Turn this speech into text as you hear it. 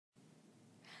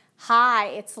Hi,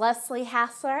 it's Leslie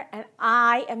Hassler, and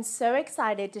I am so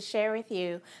excited to share with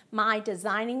you my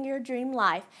Designing Your Dream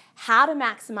Life, how to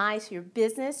maximize your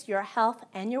business, your health,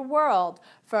 and your world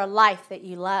for a life that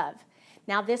you love.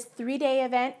 Now, this 3-day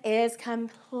event is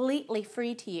completely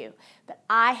free to you, but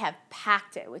I have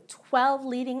packed it with 12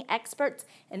 leading experts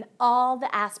in all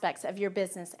the aspects of your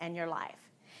business and your life.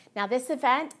 Now, this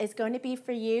event is going to be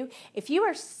for you if you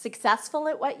are successful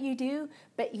at what you do,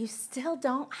 but you still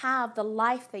don't have the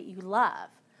life that you love.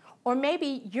 Or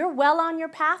maybe you're well on your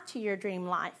path to your dream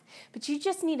life, but you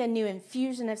just need a new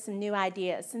infusion of some new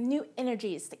ideas, some new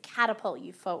energies to catapult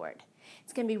you forward.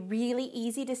 It's going to be really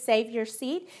easy to save your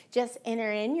seat. Just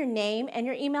enter in your name and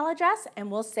your email address,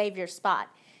 and we'll save your spot.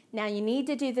 Now, you need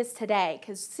to do this today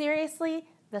because seriously,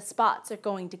 the spots are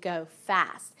going to go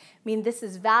fast. I mean, this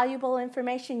is valuable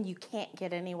information you can't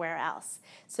get anywhere else.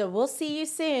 So we'll see you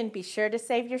soon. Be sure to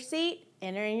save your seat,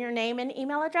 enter in your name and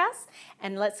email address,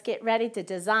 and let's get ready to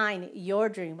design your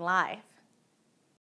dream life.